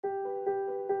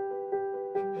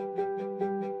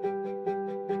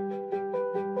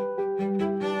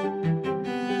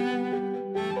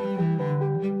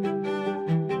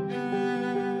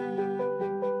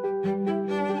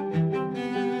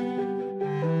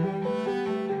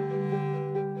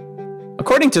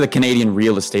According to the Canadian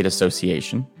Real Estate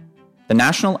Association, the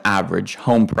national average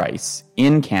home price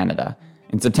in Canada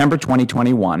in September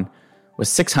 2021 was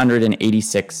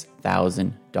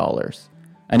 $686,000,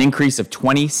 an increase of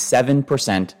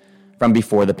 27% from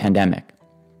before the pandemic.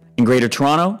 In Greater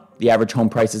Toronto, the average home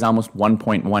price is almost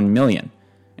 $1.1 million.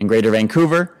 In Greater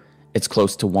Vancouver, it's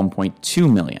close to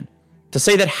 $1.2 million. To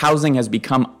say that housing has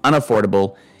become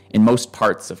unaffordable in most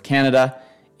parts of Canada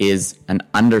is an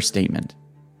understatement.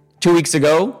 2 weeks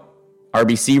ago,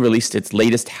 RBC released its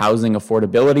latest housing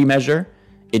affordability measure.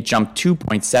 It jumped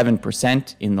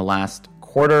 2.7% in the last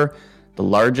quarter, the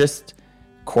largest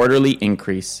quarterly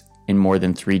increase in more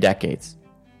than 3 decades.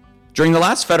 During the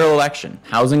last federal election,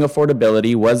 housing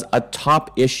affordability was a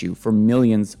top issue for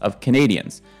millions of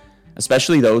Canadians,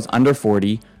 especially those under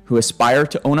 40 who aspire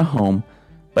to own a home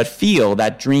but feel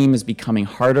that dream is becoming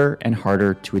harder and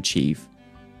harder to achieve.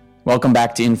 Welcome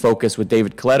back to inFocus with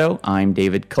David Coletto. I'm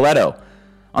David Coletto.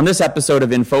 On this episode of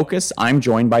inFocus, I'm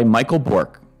joined by Michael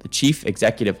Bourque, the Chief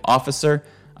Executive Officer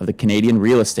of the Canadian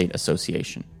Real Estate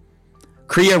Association.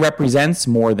 CREA represents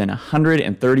more than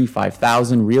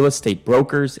 135,000 real estate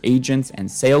brokers, agents, and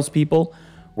salespeople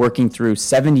working through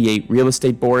 78 real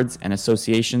estate boards and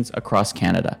associations across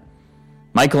Canada.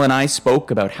 Michael and I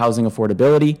spoke about housing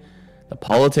affordability, the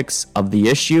politics of the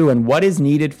issue, and what is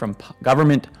needed from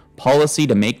government policy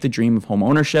to make the dream of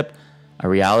homeownership a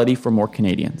reality for more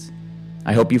Canadians.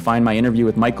 I hope you find my interview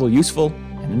with Michael useful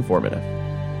and informative.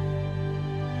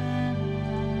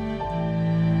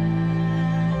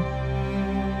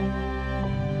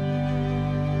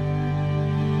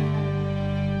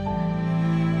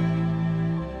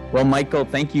 Well, Michael,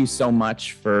 thank you so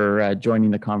much for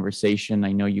joining the conversation.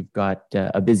 I know you've got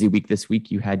a busy week this week.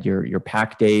 You had your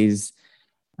PAC days.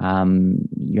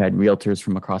 You had realtors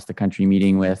from across the country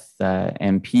meeting with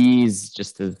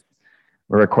MPs.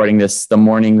 We're recording this the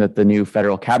morning that the new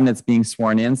federal cabinet's being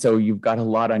sworn in. So you've got a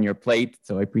lot on your plate.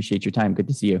 So I appreciate your time. Good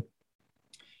to see you.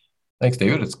 Thanks,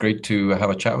 David. It's great to have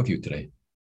a chat with you today.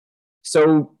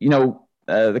 So,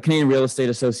 the Canadian Real Estate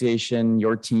Association,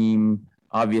 your team,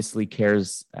 obviously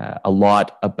cares a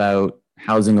lot about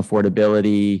housing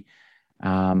affordability,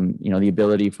 the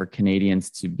ability for Canadians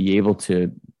to be able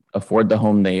to afford the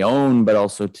home they own, but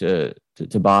also to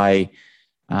buy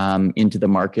into the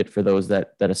market for those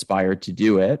that aspire to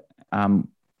do it. At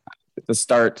the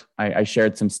start, I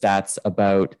shared some stats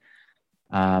about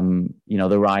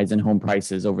the rise in home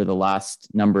prices over the last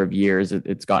number of years.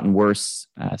 It's gotten worse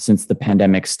since the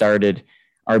pandemic started.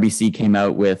 RBC came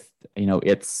out with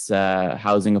its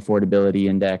housing affordability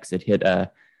index. It hit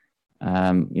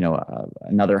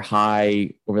another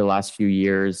high over the last few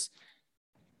years.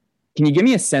 Can you give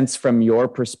me a sense from your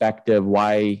perspective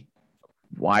why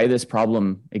this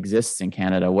problem exists in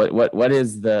Canada? What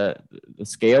is the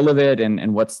scale of it,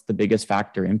 and what's the biggest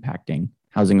factor impacting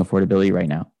housing affordability right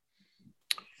now?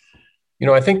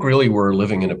 I think really we're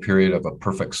living in a period of a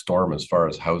perfect storm as far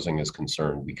as housing is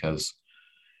concerned, because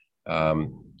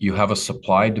you have a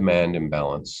supply-demand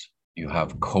imbalance, you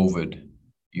have COVID,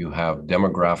 you have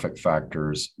demographic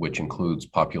factors, which includes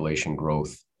population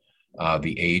growth,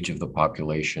 the age of the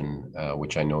population,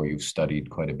 which I know you've studied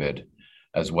quite a bit,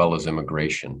 as well as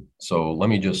immigration. So let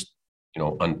me just,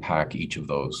 unpack each of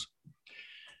those.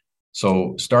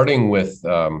 So starting with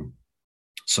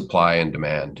supply and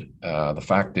demand, the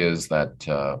fact is that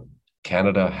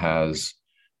Canada has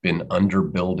been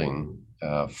underbuilding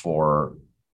for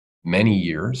many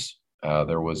years.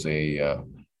 There was a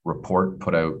report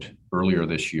put out earlier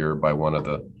this year by one of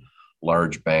the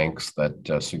large banks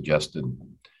that suggested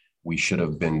we should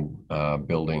have been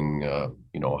building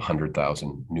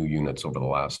 100,000 new units over the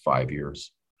last 5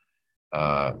 years.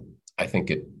 I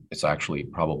think it's actually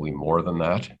probably more than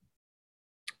that.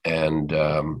 And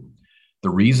the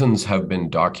reasons have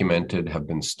been documented, have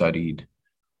been studied.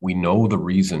 We know the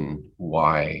reason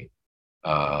why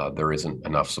there isn't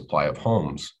enough supply of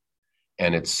homes.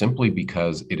 And it's simply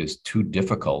because it is too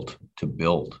difficult to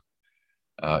build.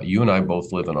 You and I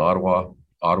both live in Ottawa.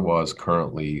 Ottawa is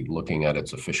currently looking at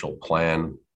its official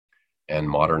plan and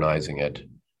modernizing it.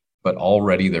 But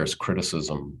already there's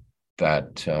criticism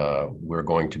that we're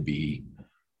going to be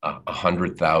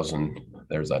 100,000,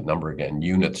 there's that number again,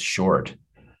 units short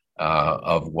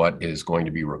of what is going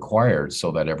to be required so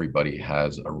that everybody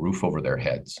has a roof over their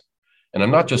heads. And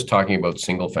I'm not just talking about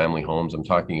single family homes, I'm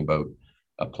talking about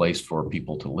a place for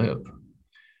people to live.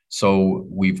 So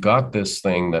we've got this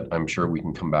thing that I'm sure we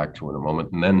can come back to in a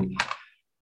moment. And then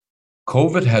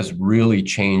COVID has really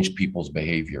changed people's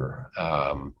behavior.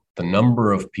 The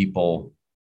number of people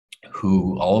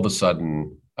who all of a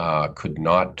sudden could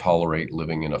not tolerate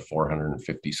living in a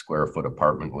 450 square foot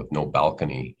apartment with no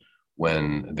balcony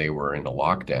when they were in a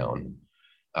lockdown,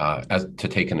 as to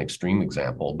take an extreme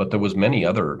example. But there was many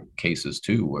other cases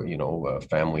too, where,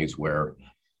 families where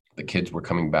the kids were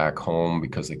coming back home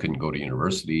because they couldn't go to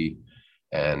university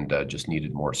and just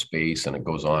needed more space, and it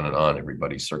goes on and on.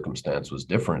 Everybody's circumstance was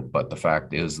different, but the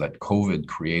fact is that COVID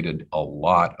created a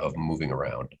lot of moving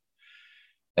around.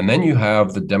 And then you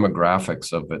have the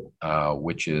demographics of it,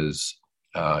 which is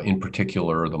in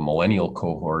particular the millennial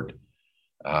cohort,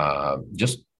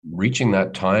 just reaching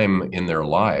that time in their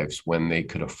lives when they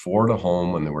could afford a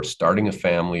home, when they were starting a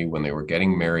family, when they were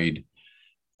getting married,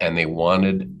 and they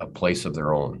wanted a place of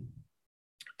their own.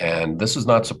 And this is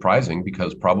not surprising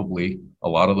because probably a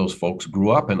lot of those folks grew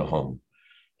up in a home.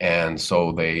 And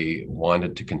so they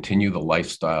wanted to continue the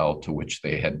lifestyle to which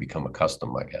they had become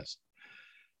accustomed, I guess.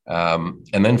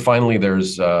 And then finally,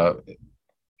 there's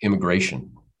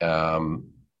immigration.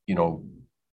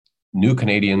 New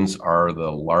Canadians are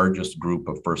the largest group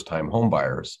of first-time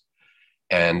homebuyers.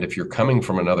 And if you're coming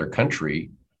from another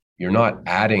country, you're not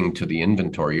adding to the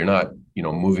inventory. You're not,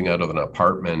 moving out of an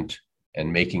apartment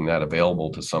and making that available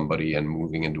to somebody and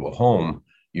moving into a home.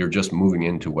 You're just moving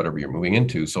into whatever you're moving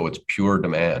into. So it's pure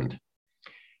demand.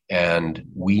 And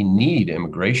we need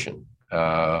immigration.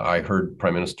 I heard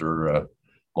Prime Minister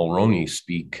Mulroney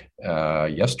speak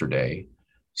yesterday,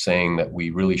 saying that we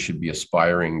really should be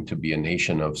aspiring to be a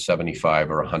nation of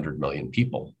 75 or 100 million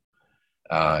people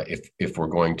if we're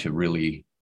going to really,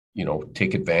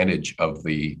 take advantage of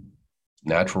the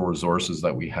natural resources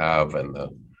that we have and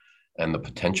the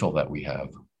potential that we have.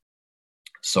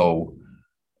 So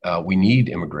we need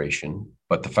immigration,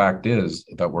 but the fact is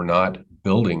that we're not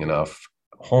building enough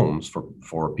homes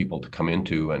for people to come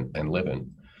into and live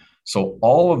in. So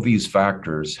all of these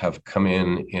factors have come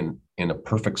in a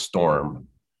perfect storm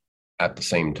at the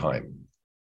same time.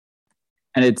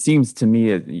 And it seems to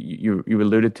me, you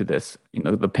alluded to this,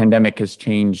 the pandemic has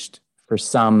changed for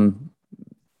some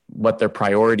what their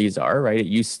priorities are, right? It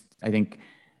used, I think,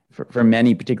 for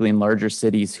many, particularly in larger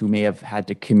cities who may have had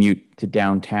to commute to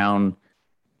downtown,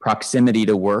 proximity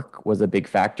to work was a big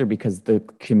factor because the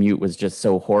commute was just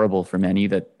so horrible for many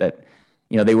that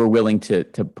they were willing to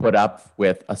put up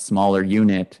with a smaller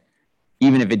unit,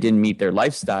 even if it didn't meet their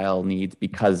lifestyle needs,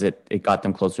 because it got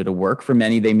them closer to work. For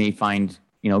many, they may find,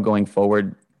 going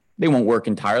forward, they won't work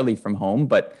entirely from home,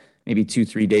 but maybe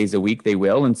 2-3 days a week they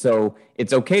will. And so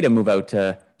it's okay to move out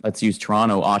to, let's use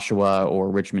Toronto, Oshawa, or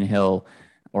Richmond Hill,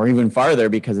 or even farther,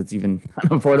 because it's even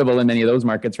unaffordable in many of those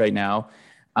markets right now,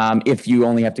 if you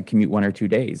only have to commute 1 or 2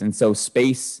 days. And so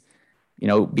space,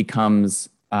 becomes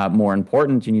more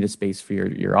important. You need a space for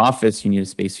your office. You need a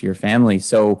space for your family.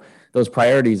 So those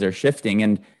priorities are shifting.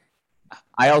 And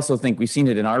I also think we've seen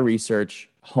it in our research.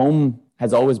 Home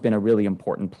has always been a really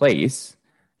important place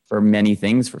for many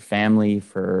things, for family,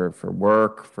 for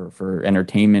work, for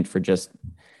entertainment,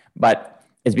 but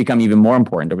it's become even more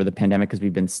important over the pandemic because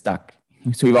we've been stuck.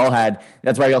 So we've all had,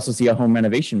 that's why you also see a home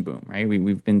renovation boom, right?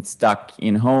 We've been stuck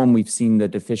in home. We've seen the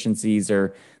deficiencies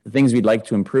or the things we'd like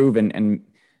to improve, and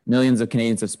millions of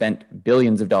Canadians have spent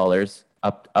billions of dollars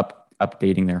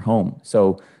updating their home.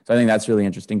 So I think that's really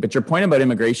interesting. But your point about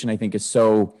immigration, I think, is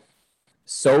so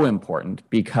important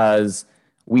because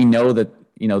we know that,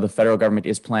 the federal government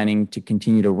is planning to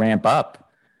continue to ramp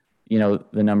up, the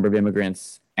number of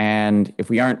immigrants. And if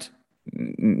we aren't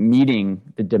meeting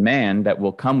the demand that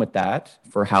will come with that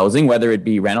for housing, whether it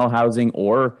be rental housing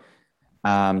or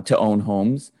to own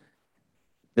homes,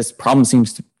 this problem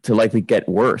seems to likely get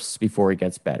worse before it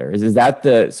gets better. Is that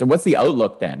so what's the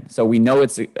outlook then? So we know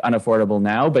it's unaffordable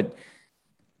now, but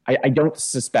I don't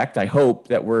suspect, I hope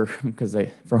that because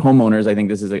for homeowners, I think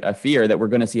this is a fear that we're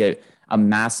going to see a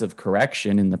massive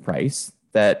correction in the price,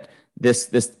 that this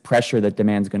pressure that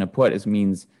demand's going to put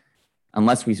means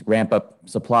unless we ramp up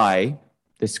supply,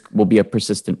 this will be a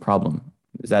persistent problem.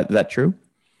 Is that true?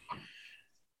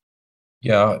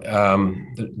 Yeah,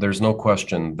 there's no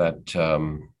question that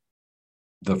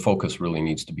the focus really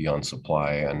needs to be on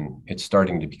supply, and it's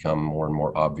starting to become more and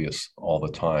more obvious all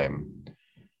the time.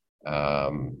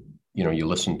 You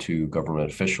listen to government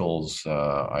officials.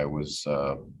 I was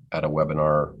at a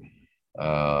webinar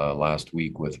last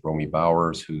week with Romy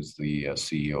Bowers, who's the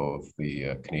CEO of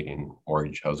the Canadian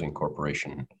Mortgage Housing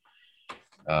Corporation.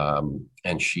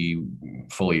 And she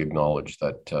fully acknowledged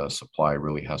that supply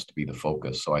really has to be the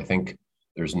focus. So I think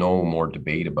there's no more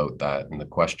debate about that. And the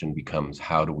question becomes,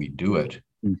 how do we do it?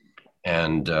 Mm.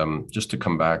 And just to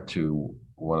come back to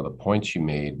one of the points you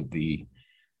made, the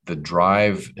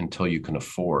drive until you can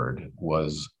afford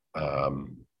was a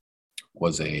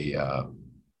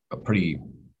pretty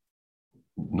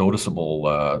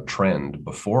noticeable trend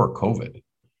before COVID.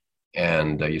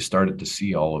 and you started to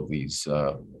see all of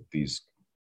these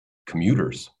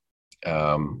commuters.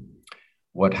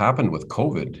 What happened with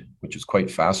COVID, which is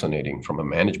quite fascinating from a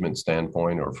management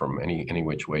standpoint or from any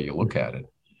which way you look at it,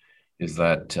 is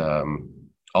that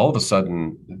all of a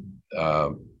sudden,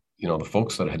 the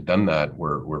folks that had done that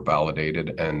were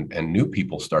validated, and new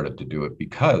people started to do it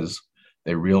because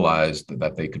they realized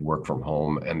that they could work from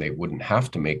home and they wouldn't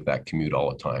have to make that commute all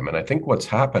the time. And I think what's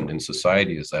happened in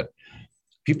society is that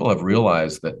people have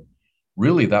realized that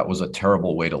really that was a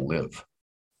terrible way to live,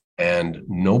 and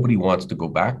nobody wants to go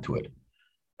back to it.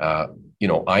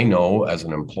 I know as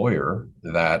an employer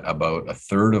that about a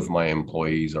third of my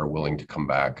employees are willing to come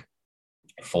back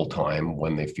full time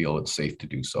when they feel it's safe to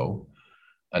do so.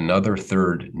 Another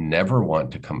third never want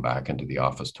to come back into the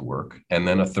office to work. And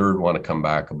then a third want to come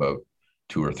back about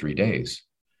 2 or 3 days.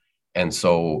 And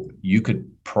so you could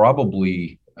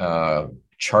probably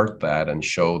chart that and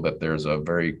show that there's a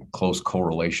very close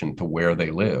correlation to where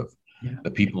they live. Yeah.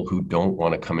 The people who don't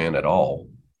want to come in at all,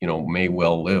 may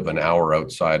well live an hour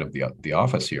outside of the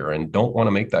office here and don't want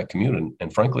to make that commute.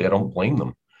 And frankly, I don't blame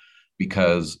them,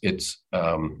 because it's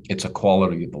a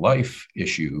quality of life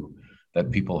issue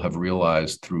that people have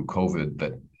realized through COVID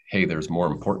that, hey, there's more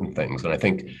important things. And I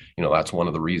think, that's one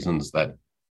of the reasons that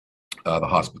the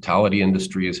hospitality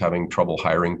industry is having trouble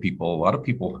hiring people. A lot of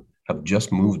people have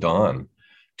just moved on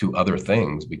to other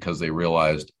things because they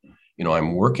realized,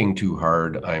 I'm working too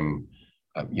hard.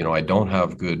 I don't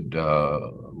have good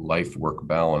life work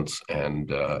balance,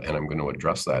 and I'm going to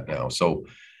address that now. So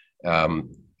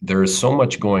there is so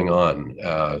much going on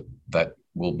that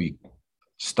will be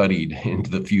studied into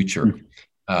the future.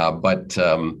 But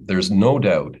there's no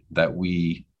doubt that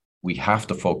we have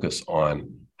to focus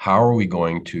on how are we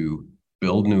going to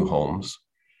build new homes,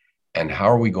 and how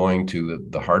are we going to,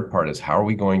 the hard part is, how are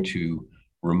we going to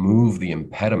remove the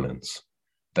impediments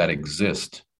that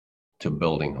exist to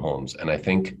building homes? And I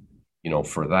think,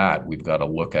 for that, we've got to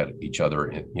look at each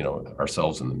other,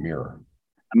 ourselves in the mirror.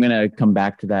 I'm going to come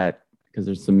back to that because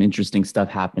there's some interesting stuff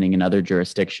happening in other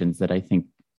jurisdictions that I think,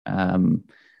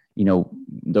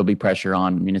 there'll be pressure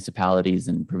on municipalities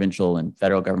and provincial and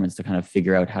federal governments to kind of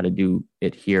figure out how to do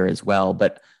it here as well.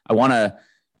 But I want to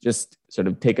just sort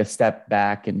of take a step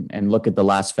back and look at the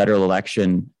last federal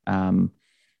election.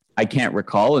 I can't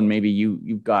recall, and maybe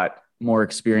you've got more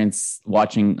experience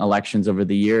watching elections over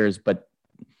the years, but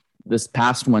this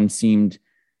past one seemed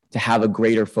to have a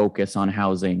greater focus on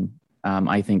housing,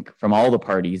 I think, from all the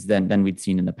parties than we'd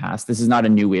seen in the past. This is not a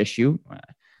new issue.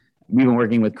 We've been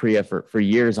working with CREA for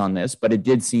years on this, but it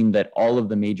did seem that all of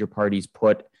the major parties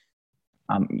put,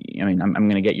 I'm going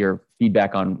to get your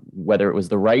feedback on whether it was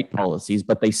the right policies,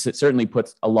 but they certainly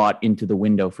put a lot into the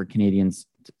window for Canadians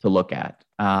to look at.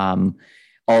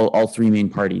 All three main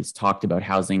parties talked about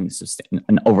housing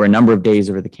over a number of days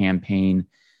over the campaign.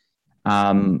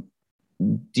 Do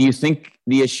you think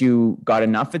the issue got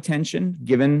enough attention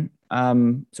given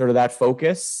sort of that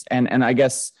focus? And I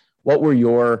guess, what were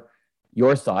your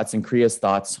thoughts and CREA's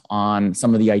thoughts on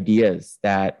some of the ideas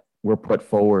that were put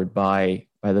forward by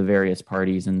the various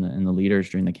parties and the leaders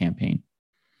during the campaign?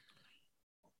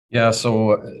 Yeah,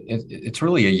 so it's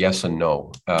really a yes and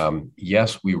no.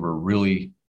 Yes, we were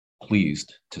really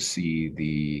pleased to see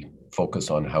the focus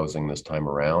on housing this time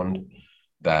around,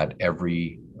 that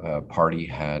every party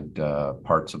had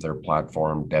parts of their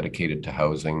platform dedicated to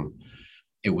housing.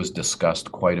 It was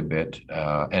discussed quite a bit,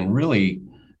 and really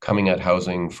coming at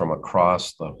housing from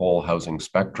across the whole housing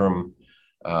spectrum,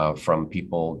 from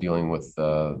people dealing with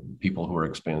people who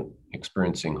are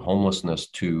experiencing homelessness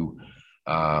to,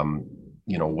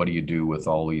 what do you do with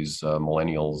all these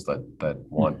millennials that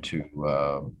want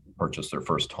to purchase their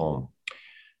first home?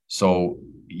 So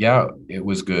yeah, it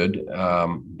was good,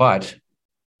 but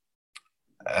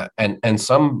and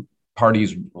some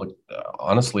parties,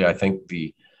 honestly, I think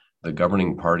the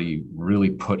governing party really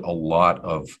put a lot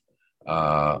of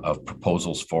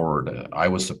proposals forward. I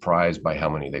was surprised by how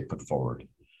many they put forward.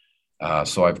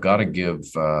 So I've got to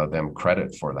give them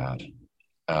credit for that.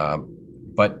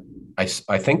 But I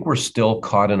think we're still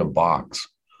caught in a box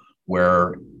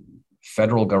where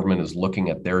federal government is looking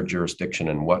at their jurisdiction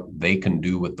and what they can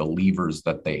do with the levers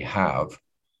that they have.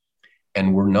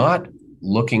 And we're not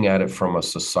looking at it from a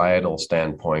societal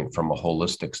standpoint, from a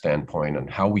holistic standpoint, and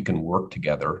how we can work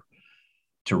together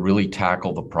to really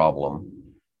tackle the problem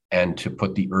and to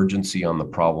put the urgency on the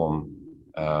problem,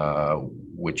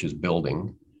 which is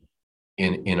building,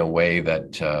 in a way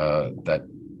that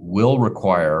will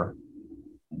require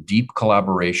deep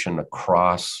collaboration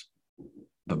across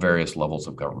the various levels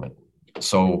of government.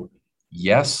 So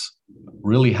yes,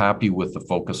 really happy with the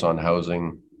focus on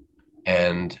housing.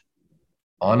 And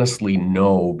honestly,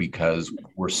 no, because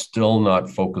we're still not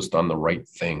focused on the right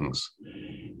things.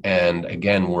 And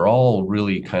again, we're all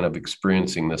really kind of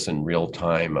experiencing this in real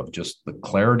time of just the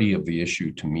clarity of the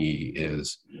issue to me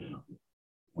is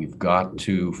we've got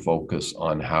to focus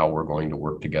on how we're going to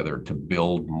work together to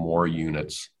build more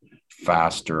units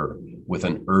faster with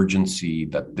an urgency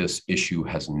that this issue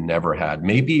has never had.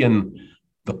 Maybe in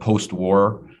the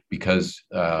post-war, because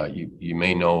you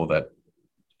may know that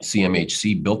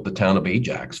CMHC built the town of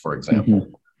Ajax, for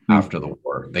example, after the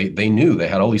war. They knew they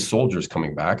had all these soldiers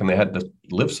coming back and they had to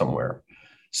live somewhere.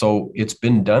 So it's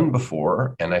been done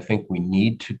before. And I think we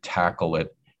need to tackle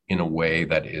it in a way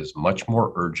that is much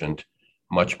more urgent,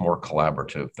 much more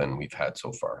collaborative than we've had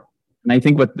so far. And I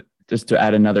think just to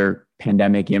add another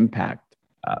pandemic impact,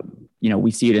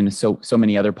 we see it in so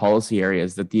many other policy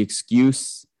areas that the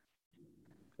excuse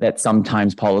that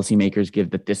sometimes policymakers give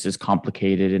that this is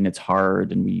complicated and it's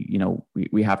hard and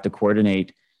we have to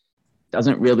coordinate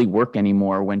doesn't really work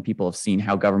anymore when people have seen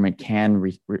how government can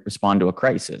respond to a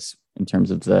crisis in terms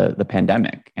of the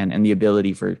pandemic and the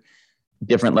ability for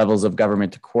different levels of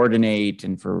government to coordinate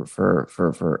and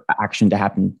for action to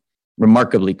happen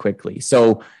remarkably quickly.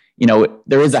 So,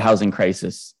 there is a housing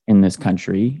crisis in this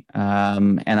country.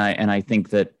 And I think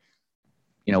that,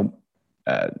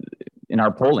 in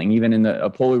our polling, even in a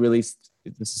poll we released,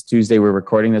 this is Tuesday, we're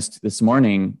recording this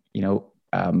morning,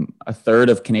 a third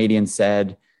of Canadians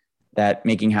said that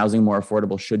making housing more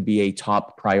affordable should be a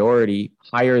top priority,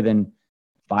 higher than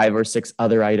 5 or 6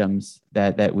 other items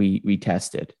that we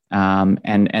tested.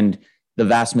 And the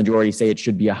vast majority say it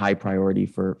should be a high priority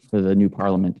for the new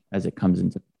parliament as it comes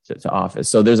into office.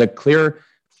 So there's a clear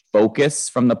focus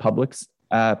from the public's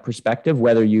perspective,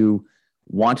 whether you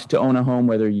want to own a home,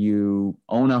 whether you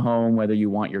own a home, whether you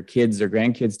want your kids or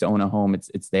grandkids to own a home,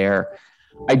 it's there.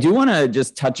 I do want to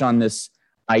just touch on this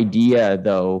idea,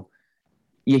 though.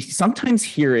 You sometimes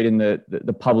hear it in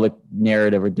the public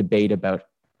narrative or debate about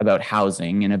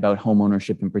housing and about home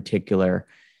ownership in particular.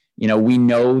 We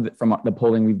know that from the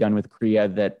polling we've done with CREA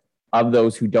that of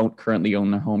those who don't currently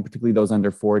own their home, particularly those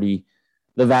under 40,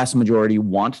 the vast majority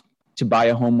want to buy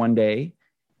a home one day,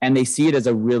 and they see it as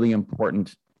a really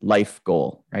important life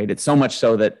goal, right? It's so much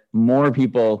so that more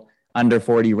people under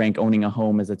 40 rank owning a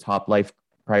home as a top life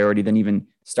priority than even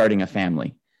starting a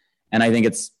family. And I think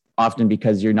it's often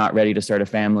because you're not ready to start a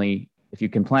family, if you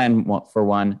can plan for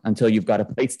one, until you've got a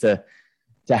place to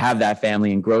have that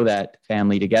family and grow that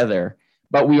family together.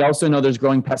 But we also know there's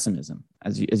growing pessimism,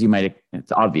 as you might,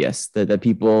 it's obvious that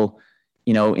people,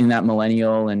 in that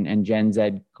millennial and Gen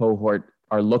Z cohort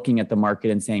are looking at the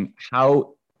market and saying,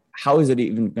 how is it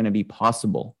even going to be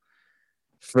possible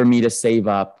for me to save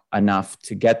up enough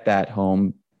to get that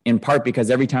home? In part because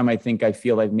every time I think I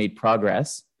feel I've made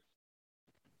progress,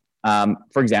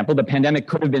 for example, the pandemic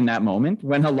could have been that moment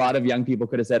when a lot of young people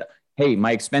could have said, hey,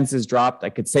 my expenses dropped. I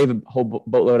could save a whole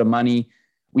boatload of money.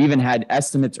 We even had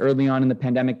estimates early on in the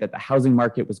pandemic that the housing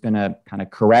market was going to kind of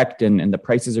correct and the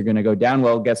prices are going to go down.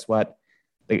 Well, guess what?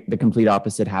 The complete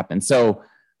opposite happened. So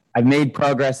I've made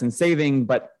progress in saving,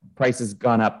 but prices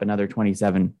gone up another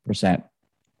 27%.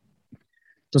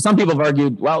 So some people have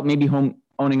argued, well, maybe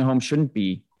owning a home shouldn't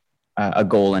be a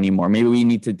goal anymore. Maybe we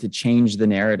need to change the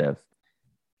narrative.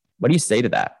 What do you say to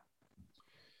that?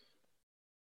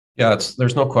 Yeah,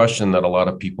 there's no question that a lot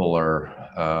of people are,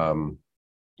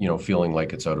 feeling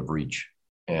like it's out of reach.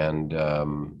 And, I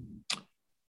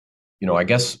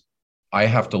guess I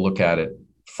have to look at it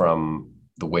from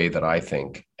the way that I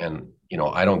think. And,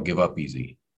 I don't give up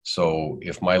easy. So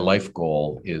if my life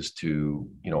goal is to,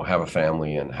 have a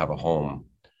family and have a home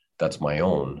that's my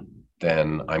own,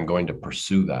 then I'm going to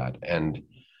pursue that. And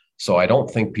so I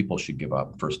don't think people should give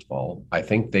up, first of all. I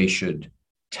think they should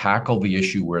tackle the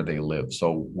issue where they live.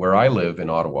 So where I live in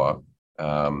Ottawa,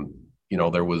 I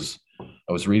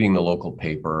was reading the local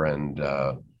paper and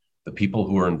the people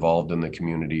who are involved in the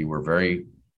community were very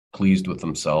pleased with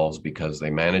themselves because they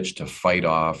managed to fight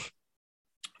off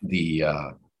the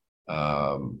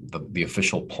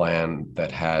official plan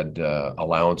that had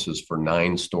allowances for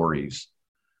 9 stories.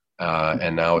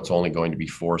 And now it's only going to be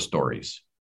 4 stories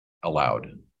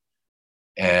allowed.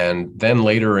 And then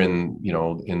later in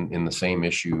the same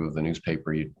issue of the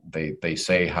newspaper, they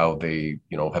say how they,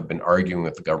 have been arguing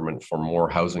with the government for more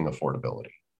housing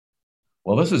affordability.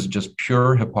 Well, this is just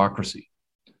pure hypocrisy.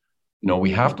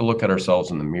 We have to look at ourselves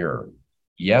in the mirror.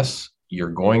 Yes, you're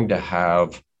going to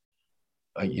have,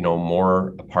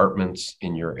 more apartments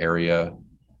in your area.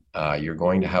 You're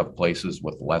going to have places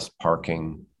with less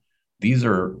parking. These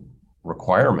are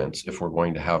requirements if we're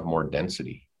going to have more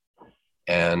density.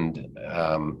 And,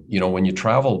 when you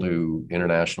travel to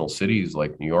international cities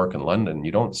like New York and London,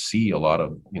 you don't see a lot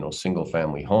of, single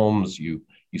family homes. You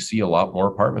see a lot more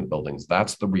apartment buildings.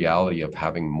 That's the reality of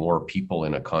having more people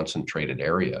in a concentrated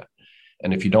area.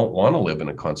 And if you don't want to live in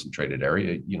a concentrated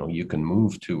area, you can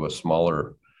move to a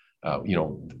smaller,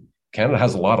 Canada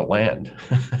has a lot of land.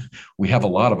 We have a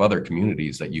lot of other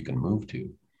communities that you can move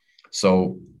to.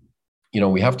 So,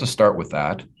 we have to start with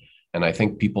that. And I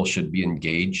think people should be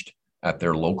engaged at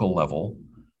their local level,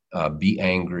 be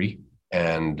angry,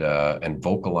 and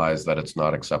vocalize that it's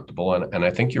not acceptable. And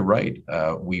I think you're right.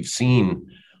 We've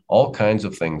seen all kinds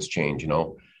of things change.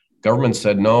 Government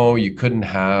said, no, you couldn't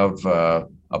have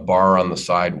a bar on the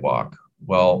sidewalk.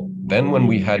 Well, then when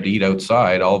we had to eat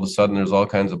outside, all of a sudden there's all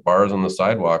kinds of bars on the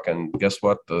sidewalk. And guess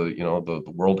what? The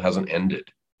world hasn't ended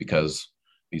because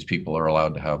these people are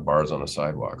allowed to have bars on a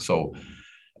sidewalk. So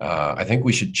I think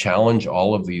we should challenge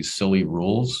all of these silly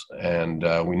rules, and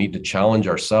we need to challenge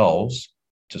ourselves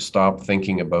to stop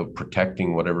thinking about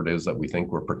protecting whatever it is that we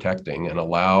think we're protecting and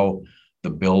allow the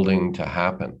building to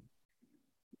happen.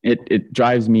 It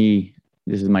drives me,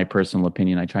 this is my personal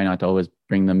opinion, I try not to always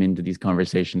bring them into these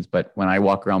conversations, but when I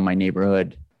walk around my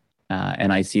neighborhood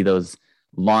and I see those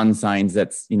lawn signs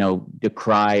that's,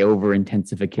 decry over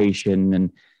intensification,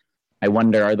 and I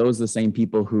wonder, are those the same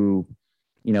people who,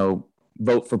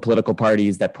 vote for political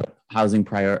parties that put housing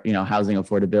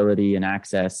affordability and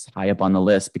access high up on the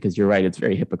list? Because you're right, it's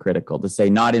very hypocritical to say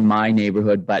not in my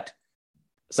neighborhood, but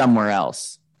somewhere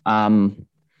else. I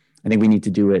think we need to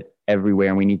do it everywhere,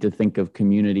 and we need to think of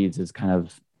communities as kind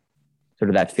of sort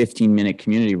of that 15-minute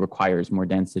community requires more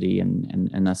density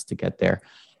and us to get there.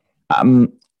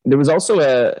 There was also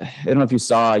I don't know if you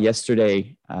saw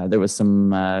yesterday, there was some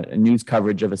news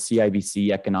coverage of a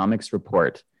CIBC economics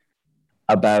report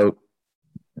about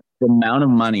the amount of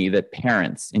money that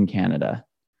parents in Canada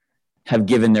have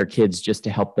given their kids just to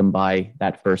help them buy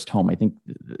that first home. I think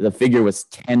the figure was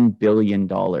 $10 billion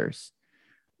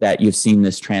that you've seen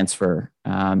this transfer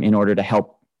in order to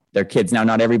help their kids. Now,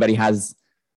 not everybody has,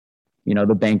 the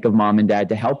bank of mom and dad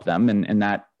to help them. And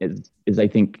that is, I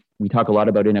think, we talk a lot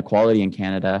about inequality in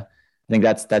Canada. I think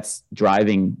that's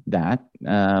driving that.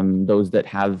 Those that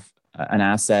have an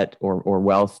asset or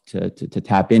wealth to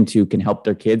tap into can help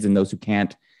their kids, and those who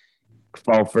can't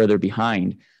fall further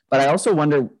behind. But I also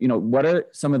wonder, what are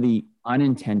some of the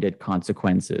unintended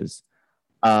consequences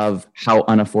of how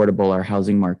unaffordable our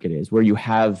housing market is, where you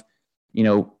have,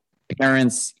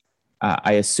 parents,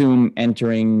 I assume,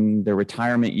 entering their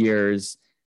retirement years,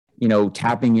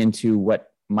 tapping into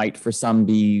what might for some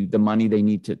be the money they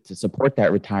need to support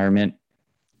that retirement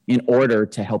in order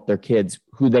to help their kids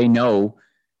who they know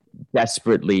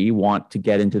desperately want to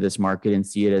get into this market and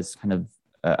see it as kind of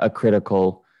a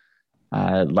critical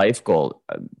life goal.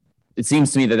 It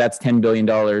seems to me that that's $10 billion.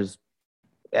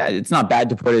 It's not bad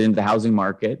to put it into the housing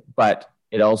market, but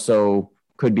it also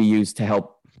could be used to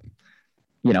help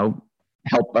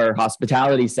our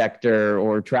hospitality sector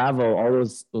or travel, all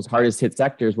those hardest hit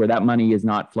sectors where that money is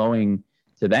not flowing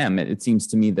to them. It seems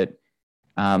to me that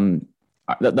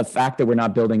the fact that we're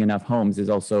not building enough homes is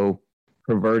also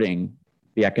perverting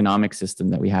the economic system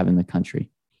that we have in the country.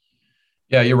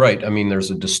 Yeah, you're right. I mean, there's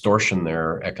a distortion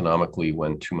there economically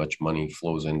when too much money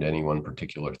flows into any one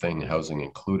particular thing, housing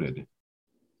included.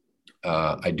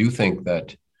 I do think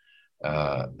that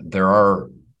there are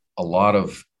a lot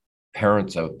of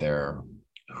parents out there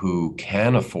who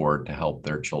can afford to help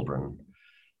their children.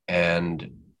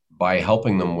 And by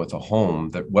helping them with a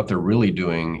home, that what they're really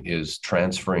doing is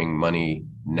transferring money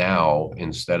now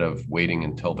instead of waiting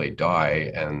until they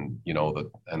die, and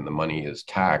the money is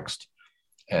taxed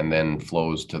and then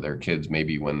flows to their kids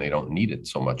maybe when they don't need it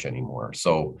so much anymore.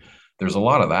 So there's a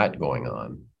lot of that going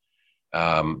on.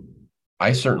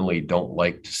 I certainly don't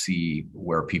like to see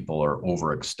where people are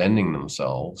overextending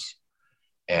themselves.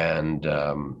 And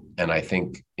I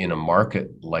think in a market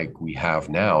like we have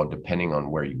now, depending on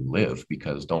where you live,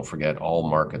 because don't forget, all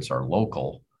markets are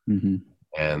local. Mm-hmm.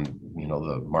 And,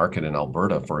 the market in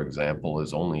Alberta, for example,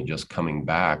 is only just coming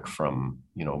back from,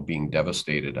 being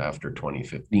devastated after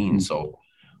 2015. Mm-hmm. So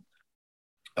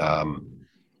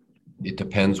it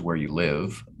depends where you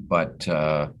live, but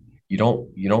you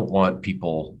don't want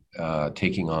people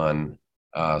taking on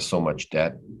so much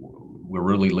debt. We're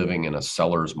really living in a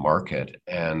seller's market,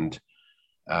 and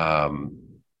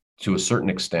to a certain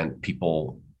extent,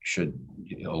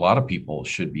 a lot of people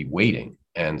should be waiting.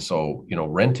 And so,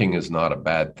 renting is not a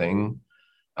bad thing.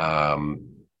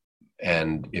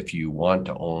 And if you want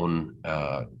to own,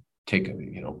 take,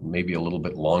 maybe a little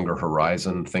bit longer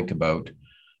horizon, think about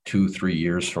 2-3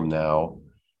 years from now.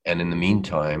 And in the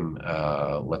meantime,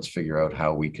 let's figure out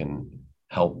how we can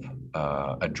help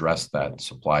address that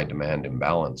supply-demand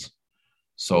imbalance.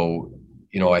 So,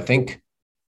 I think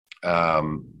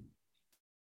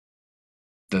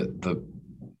the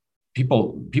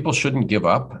people shouldn't give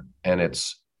up, and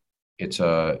it's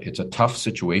a tough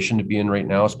situation to be in right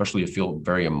now, especially if you feel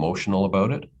very emotional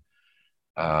about it.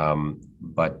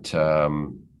 But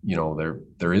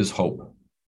there is hope.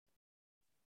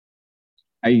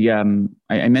 I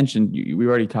mentioned we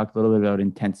already talked a little bit about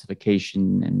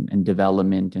intensification and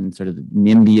development and sort of the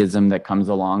NIMBYism that comes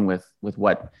along with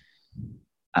what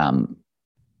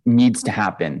needs to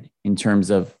happen in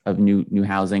terms of new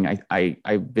housing.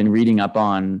 I've been reading up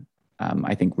on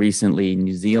I think recently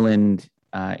New Zealand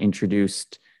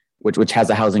introduced, which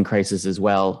has a housing crisis as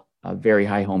well, very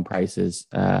high home prices.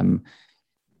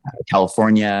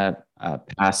 California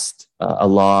passed a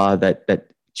law that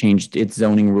changed its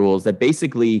zoning rules that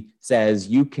basically says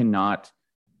you cannot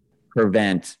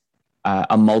prevent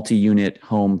a multi-unit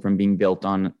home from being built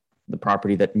on the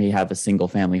property that may have a single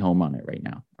family home on it right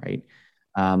now, right?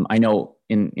 I know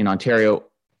in Ontario,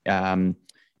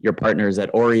 your partners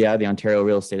at CREA, the Ontario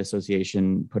Real Estate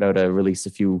Association, put out a release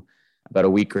about a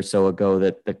week or so ago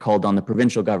that called on the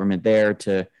provincial government there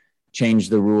to change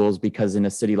the rules, because in a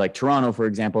city like Toronto, for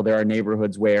example, there are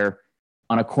neighborhoods where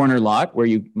on a corner lot where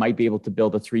you might be able to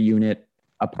build a 3-unit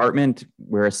apartment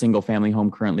where a single family home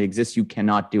currently exists, you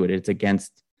cannot do it. It's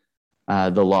against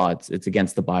the law. It's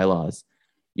against the bylaws.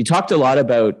 You talked a lot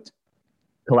about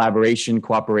collaboration,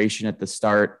 cooperation at the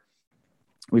start.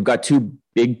 We've got 2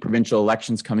 big provincial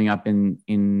elections coming up in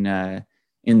the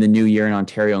new year in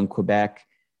Ontario and Quebec.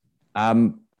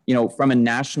 From a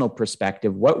national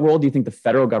perspective, what role do you think the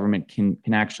federal government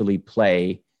can actually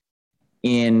play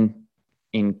in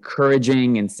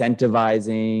encouraging,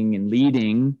 incentivizing, and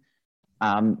leading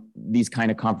these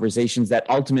kind of conversations that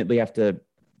ultimately have to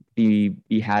be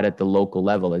had at the local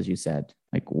level, as you said?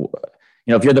 Like,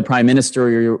 if you're the prime minister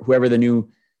or whoever the new,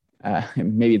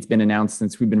 maybe it's been announced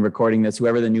since we've been recording this,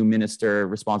 whoever the new minister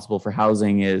responsible for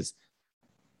housing is,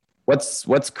 what's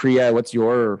CREA, what's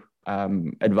your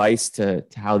advice to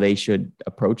how they should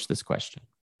approach this question?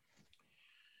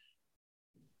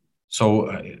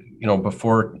 So,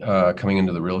 before coming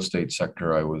into the real estate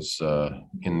sector, I was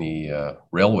in the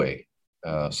railway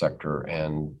sector,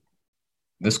 and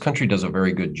this country does a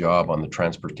very good job on the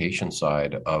transportation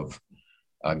side of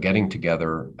getting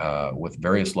together with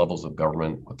various levels of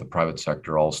government, with the private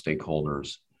sector, all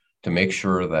stakeholders, to make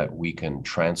sure that we can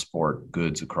transport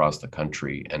goods across the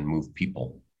country and move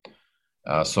people.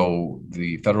 So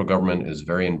the federal government is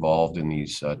very involved in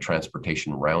these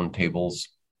transportation roundtables,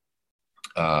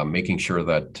 making sure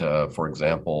that, for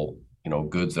example,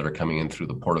 goods that are coming in through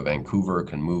the Port of Vancouver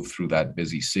can move through that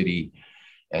busy city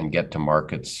and get to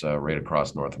markets right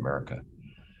across North America.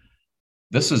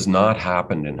 This has not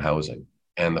happened in housing,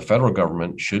 and the federal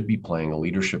government should be playing a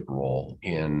leadership role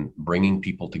in bringing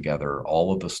people together,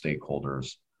 all of the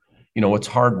stakeholders. It's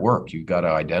hard work. You've got to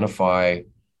identify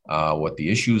what the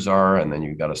issues are, and then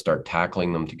you've got to start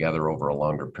tackling them together over a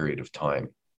longer period of time.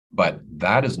 But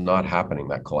that is not happening,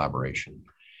 that collaboration.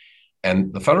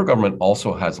 And the federal government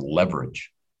also has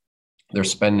leverage. They're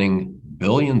spending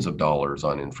billions of dollars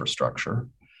on infrastructure,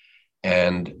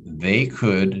 and they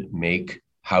could make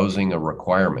housing a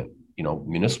requirement.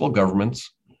 Municipal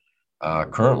governments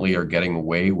currently are getting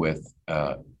away with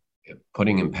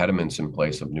putting impediments in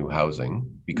place of new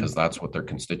housing because that's what their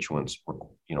constituents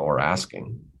are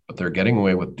asking. But they're getting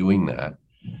away with doing that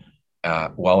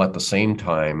while at the same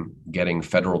time getting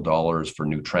federal dollars for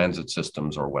new transit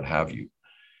systems or what have you.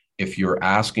 If you're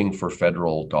asking for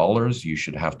federal dollars, you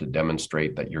should have to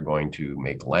demonstrate that you're going to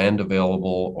make land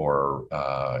available or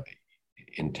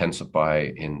intensify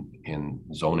in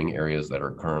zoning areas that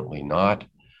are currently not,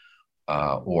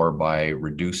 or by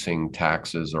reducing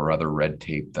taxes or other red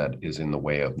tape that is in the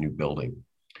way of new building.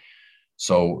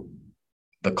 So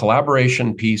the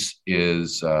collaboration piece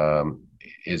is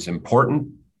important,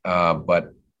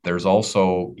 but there's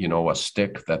also, a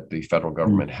stick that the federal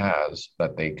government has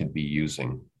that they could be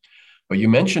using. But you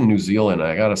mentioned New Zealand.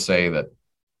 I got to say that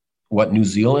what New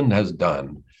Zealand has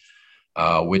done,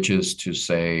 which is to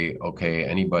say, okay,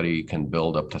 anybody can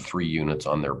build up to 3 units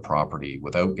on their property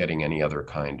without getting any other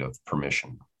kind of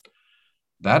permission.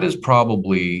 That is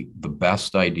probably the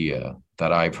best idea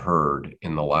that I've heard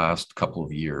in the last couple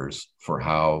of years for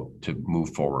how to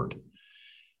move forward.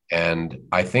 And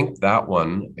I think that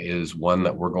one is one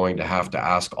that we're going to have to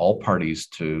ask all parties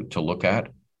to look at.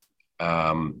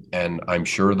 And I'm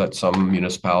sure that some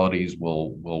municipalities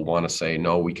will want to say,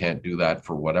 no, we can't do that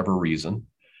for whatever reason.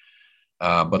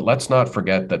 But let's not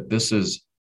forget that this is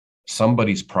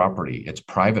somebody's property. It's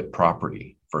private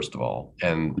property, first of all.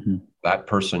 And that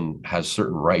person has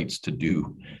certain rights to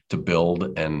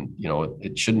build, and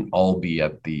it shouldn't all be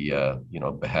at the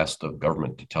behest of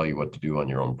government to tell you what to do on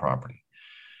your own property.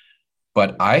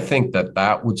 But I think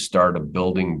that would start a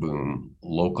building boom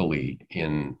locally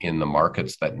in the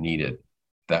markets that need it,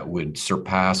 that would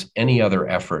surpass any other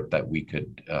effort that we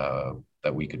could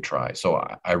try. So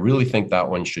I really think that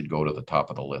one should go to the top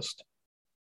of the list.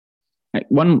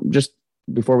 One, just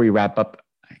before we wrap up,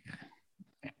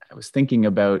 I was thinking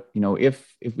about,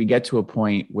 if we get to a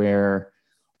point where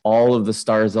all of the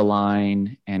stars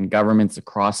align and governments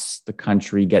across the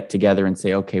country get together and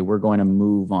say, okay, we're going to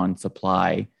move on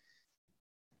supply.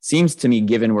 Seems to me,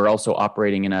 given we're also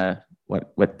operating in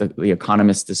what the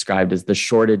economists described as the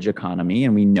shortage economy,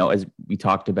 and we know, as we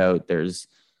talked about, there's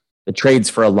the trades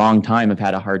for a long time have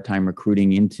had a hard time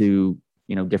recruiting into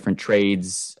different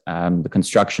trades, the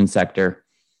construction sector.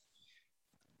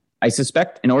 I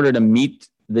suspect in order to meet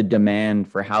the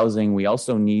demand for housing, we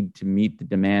also need to meet the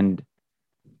demand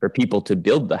for people to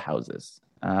build the houses.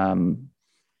 And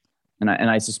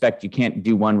I suspect you can't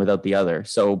do one without the other.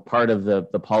 So part of the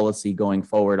policy going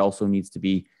forward also needs to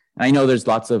be, and I know there's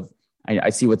lots of, I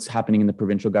see what's happening in the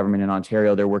provincial government in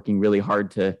Ontario. They're working really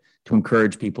hard to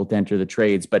encourage people to enter the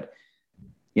trades. But,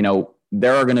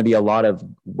 there are going to be a lot of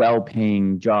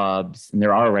well-paying jobs, and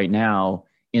there are right now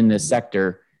in this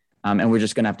sector. And we're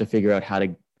just going to have to figure out how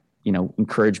to,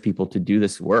 encourage people to do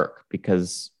this work,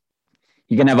 because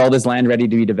you can have all this land ready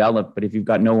to be developed, but if you've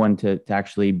got no one to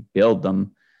actually build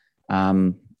them,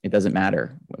 it doesn't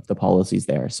matter if the policy's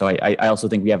there. So I also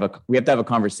think we have to have a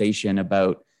conversation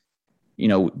about,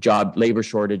 job labor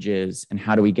shortages and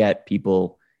how do we get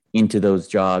people into those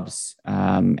jobs.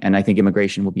 And I think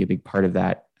immigration will be a big part of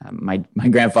that. My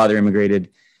grandfather immigrated,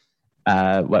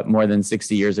 more than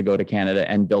 60 years ago to Canada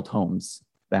and built homes.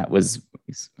 That was,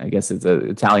 I guess it's an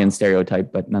Italian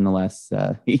stereotype, but nonetheless,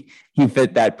 he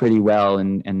fit that pretty well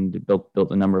and built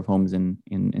a number of homes in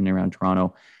around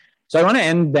Toronto. So I want to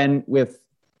end then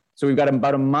so we've got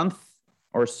about a month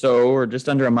or so, or just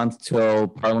under a month till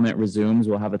Parliament resumes.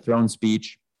 We'll have a throne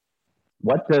speech.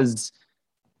 What does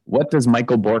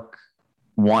Michael Bourque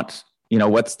want?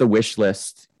 What's the wish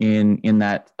list in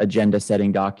that agenda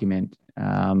setting document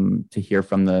to hear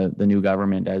from the new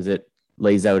government as it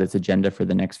lays out its agenda for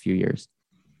the next few years?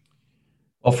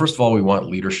 Well, first of all, we want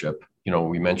leadership. I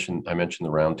mentioned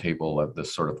the roundtable of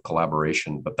this sort of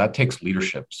collaboration, but that takes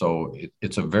leadership. So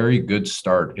it's a very good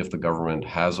start if the government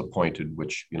has appointed,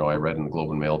 which, I read in the Globe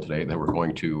and Mail today, that we're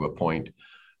going to appoint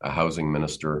a housing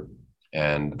minister.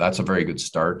 And that's a very good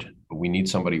start. We need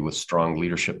somebody with strong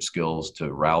leadership skills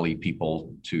to rally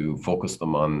people, to focus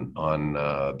them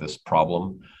on this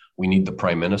problem. We need the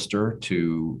Prime Minister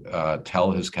to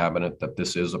tell his cabinet that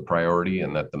this is a priority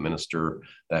and that the minister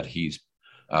that he's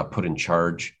put in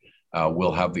charge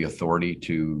will have the authority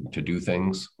to do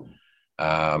things.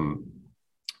 There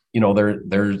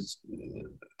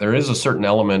is a certain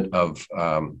element of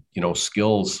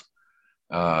skills,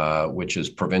 which is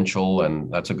provincial,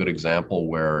 and that's a good example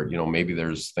where maybe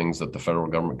there's things that the federal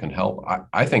government can help.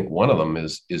 I think one of them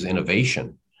is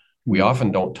innovation. We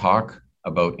often don't talk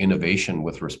about innovation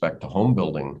with respect to home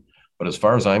building, but as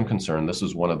far as I'm concerned, this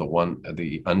is one of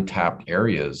the untapped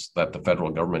areas that the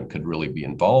federal government could really be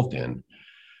involved in.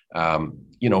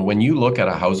 When you look at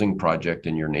a housing project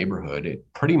in your neighborhood, it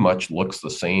pretty much looks the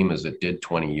same as it did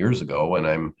 20 years ago. And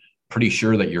I'm pretty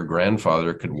sure that your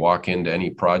grandfather could walk into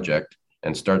any project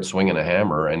and start swinging a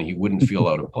hammer and he wouldn't feel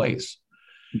out of place.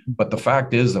 But the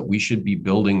fact is that we should be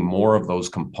building more of those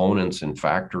components in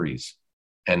factories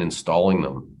and installing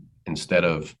them instead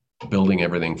of building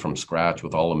everything from scratch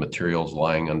with all the materials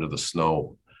lying under the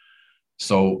snow.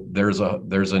 So there's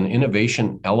an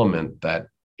innovation element that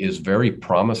is very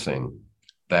promising,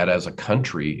 that as a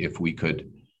country, if we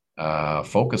could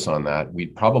focus on that,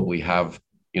 we'd probably have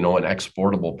an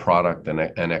exportable product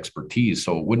and expertise.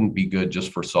 So it wouldn't be good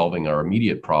just for solving our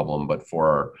immediate problem, but for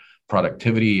our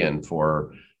productivity and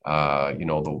for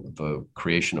the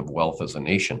creation of wealth as a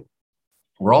nation.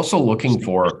 We're also looking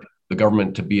for the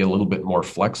government to be a little bit more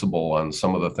flexible on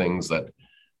some of the things that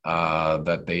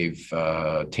they've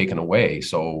taken away.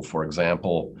 So, for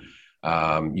example,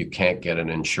 you can't get an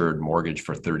insured mortgage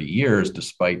for 30 years,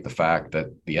 despite the fact that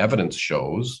the evidence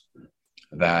shows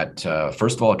that,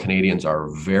 first of all, Canadians are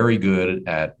very good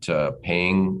at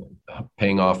paying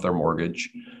off their mortgage,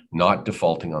 not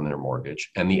defaulting on their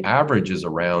mortgage. And the average is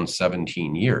around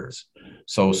 17 years.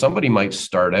 So somebody might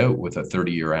start out with a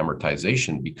 30-year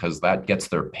amortization because that gets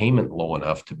their payment low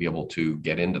enough to be able to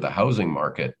get into the housing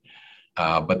market.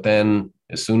 But then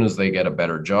as soon as they get a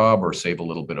better job or save a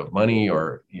little bit of money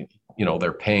or,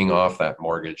 they're paying off that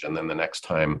mortgage, and then the next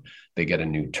time they get a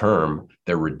new term,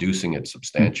 they're reducing it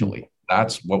substantially.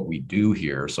 That's what we do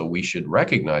here. So we should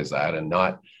recognize that and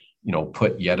not,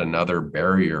 put yet another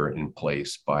barrier in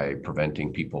place by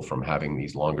preventing people from having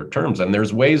these longer terms. And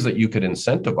there's ways that you could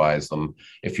incentivize them.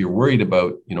 If you're worried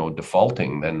about,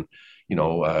 defaulting, then,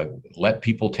 let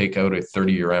people take out a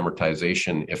 30-year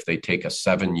amortization if they take a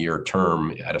 7-year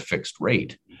term at a fixed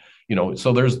rate.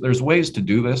 So there's ways to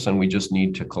do this, and we just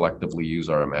need to collectively use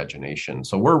our imagination.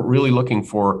 So we're really looking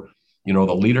for, the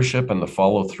leadership and the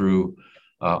follow through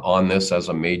on this as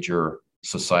a major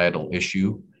societal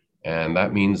issue. And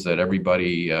that means that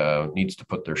everybody needs to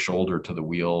put their shoulder to the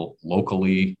wheel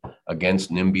locally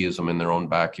against NIMBYism in their own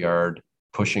backyard,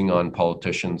 pushing on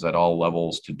politicians at all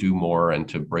levels to do more and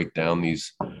to break down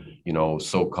these,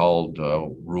 so-called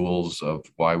rules of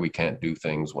why we can't do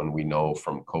things when we know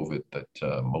from COVID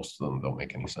that most of them don't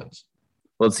make any sense.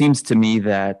 Well, it seems to me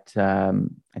that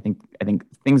I think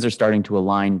things are starting to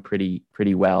align pretty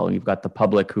well. You've got the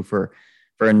public who for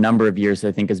a number of years,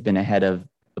 I think, has been ahead of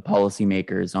the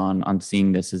policymakers on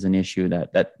seeing this as an issue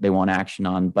that they want action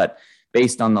on. But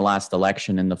based on the last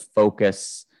election and the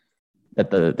focus that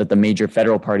the major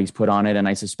federal parties put on it, and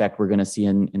I suspect we're going to see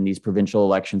in these provincial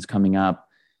elections coming up,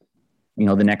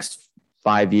 the next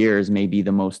 5 years may be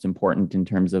the most important in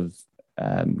terms of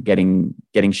getting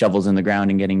shovels in the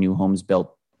ground and getting new homes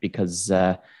built, because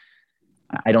I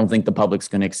don't think the public's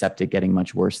going to accept it getting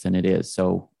much worse than it is.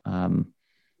 So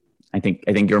I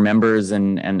think your members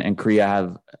and CREA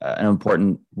have an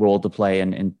important role to play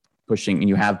in pushing, and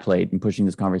you have played in pushing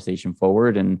this conversation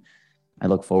forward. And I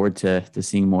look forward to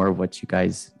seeing more of what you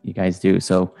guys do.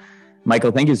 So,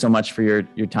 Michael, thank you so much for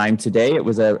your time today. It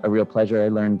was a real pleasure. I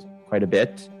learned quite a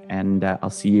bit, and I'll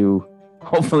see you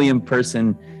hopefully in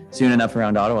person soon enough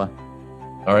around Ottawa.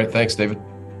 All right. Thanks, David.